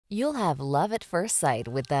You'll have love at first sight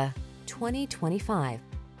with the 2025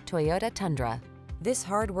 Toyota Tundra. This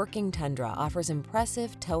hard-working Tundra offers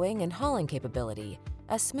impressive towing and hauling capability,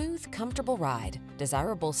 a smooth, comfortable ride,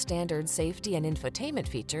 desirable standard safety and infotainment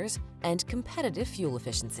features, and competitive fuel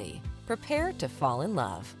efficiency. Prepare to fall in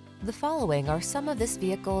love. The following are some of this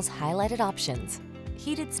vehicle's highlighted options: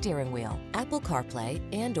 heated steering wheel, Apple CarPlay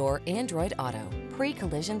and/or Android Auto,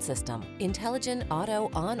 pre-collision system, intelligent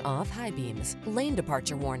auto on-off high beams, lane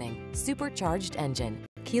departure warning, supercharged engine,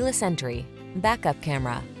 keyless entry, backup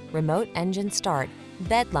camera, remote engine start,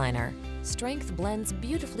 bed liner. Strength blends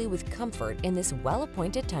beautifully with comfort in this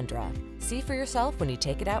well-appointed Tundra. See for yourself when you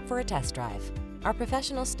take it out for a test drive. Our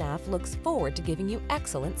professional staff looks forward to giving you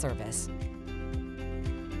excellent service.